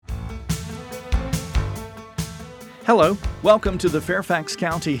Hello, welcome to the Fairfax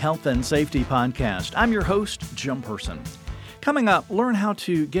County Health and Safety Podcast. I'm your host, Jim Person. Coming up, learn how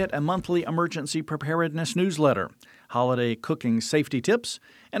to get a monthly emergency preparedness newsletter, holiday cooking safety tips,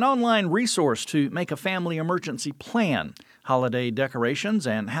 an online resource to make a family emergency plan, holiday decorations,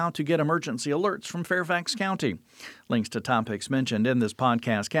 and how to get emergency alerts from Fairfax County. Links to topics mentioned in this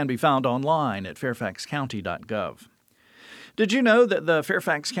podcast can be found online at fairfaxcounty.gov. Did you know that the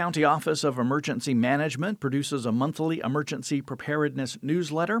Fairfax County Office of Emergency Management produces a monthly emergency preparedness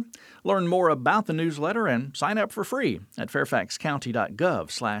newsletter? Learn more about the newsletter and sign up for free at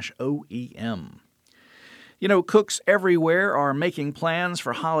fairfaxcounty.gov/OEM. You know, cooks everywhere are making plans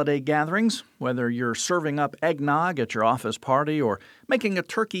for holiday gatherings, whether you're serving up eggnog at your office party or making a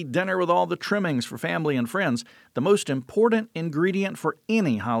turkey dinner with all the trimmings for family and friends. The most important ingredient for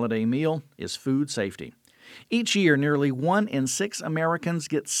any holiday meal is food safety. Each year, nearly 1 in 6 Americans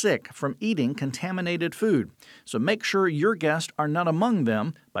get sick from eating contaminated food. So make sure your guests are not among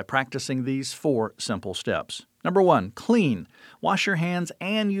them by practicing these 4 simple steps. Number 1, clean. Wash your hands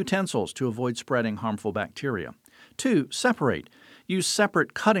and utensils to avoid spreading harmful bacteria. 2, separate. Use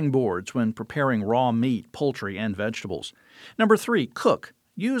separate cutting boards when preparing raw meat, poultry, and vegetables. Number 3, cook.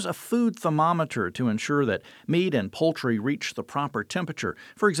 Use a food thermometer to ensure that meat and poultry reach the proper temperature.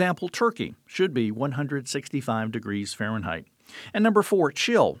 For example, turkey should be 165 degrees Fahrenheit. And number 4,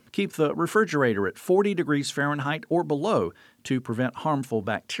 chill. Keep the refrigerator at 40 degrees Fahrenheit or below to prevent harmful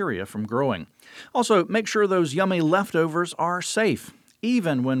bacteria from growing. Also, make sure those yummy leftovers are safe.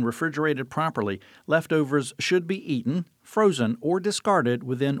 Even when refrigerated properly, leftovers should be eaten, frozen, or discarded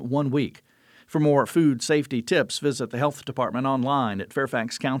within 1 week. For more food safety tips, visit the Health Department online at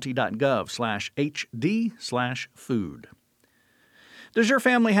fairfaxcounty.gov/HD/food. Does your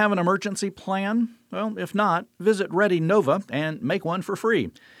family have an emergency plan? Well, if not, visit Ready Nova and make one for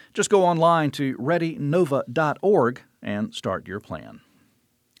free. Just go online to readynova.org and start your plan.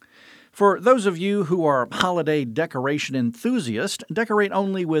 For those of you who are holiday decoration enthusiasts, decorate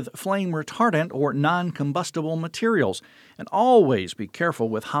only with flame retardant or non-combustible materials. And always be careful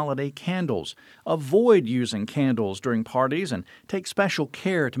with holiday candles. Avoid using candles during parties and take special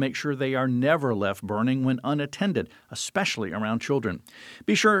care to make sure they are never left burning when unattended, especially around children.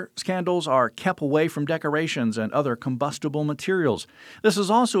 Be sure candles are kept away from decorations and other combustible materials. This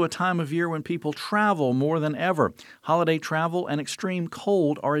is also a time of year when people travel more than ever. Holiday travel and extreme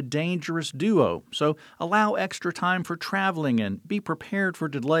cold are a dangerous duo, so allow extra time for traveling and be prepared for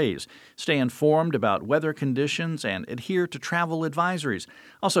delays. Stay informed about weather conditions and adhere to travel advisories.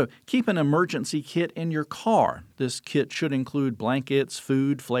 Also, keep an emergency kit in your car. This kit should include blankets,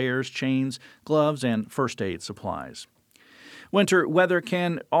 food, flares, chains, gloves, and first aid supplies. Winter weather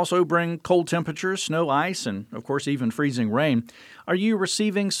can also bring cold temperatures, snow, ice, and, of course, even freezing rain. Are you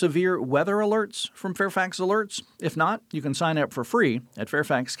receiving severe weather alerts from Fairfax Alerts? If not, you can sign up for free at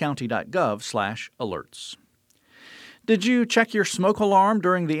fairfaxcounty.gov/alerts. Did you check your smoke alarm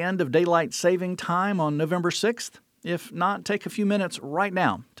during the end of daylight saving time on November 6th? If not, take a few minutes right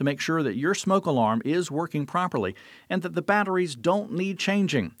now to make sure that your smoke alarm is working properly and that the batteries don't need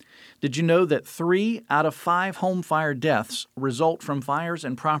changing. Did you know that 3 out of 5 home fire deaths result from fires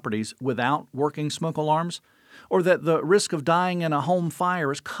in properties without working smoke alarms? Or that the risk of dying in a home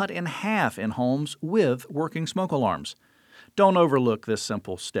fire is cut in half in homes with working smoke alarms? Don't overlook this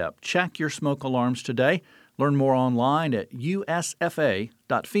simple step. Check your smoke alarms today. Learn more online at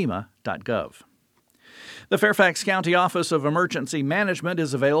usfa.fema.gov. The Fairfax County Office of Emergency Management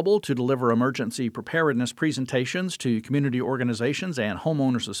is available to deliver emergency preparedness presentations to community organizations and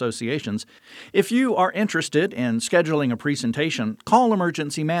homeowners associations. If you are interested in scheduling a presentation, call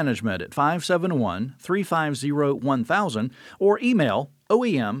Emergency Management at 571-350-1000 or email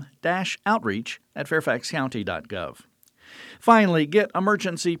oem-outreach@fairfaxcounty.gov. Finally, get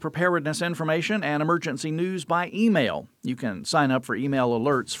emergency preparedness information and emergency news by email. You can sign up for email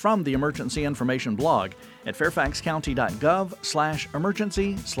alerts from the Emergency Information blog at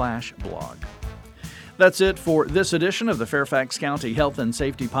fairfaxcounty.gov/emergency/blog. That's it for this edition of the Fairfax County Health and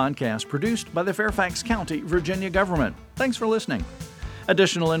Safety Podcast, produced by the Fairfax County, Virginia government. Thanks for listening.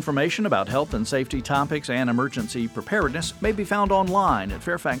 Additional information about health and safety topics and emergency preparedness may be found online at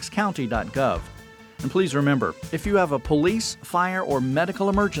fairfaxcounty.gov. And please remember, if you have a police, fire, or medical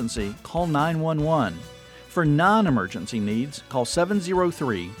emergency, call 911. For non-emergency needs, call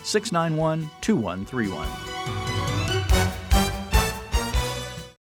 703-691-2131.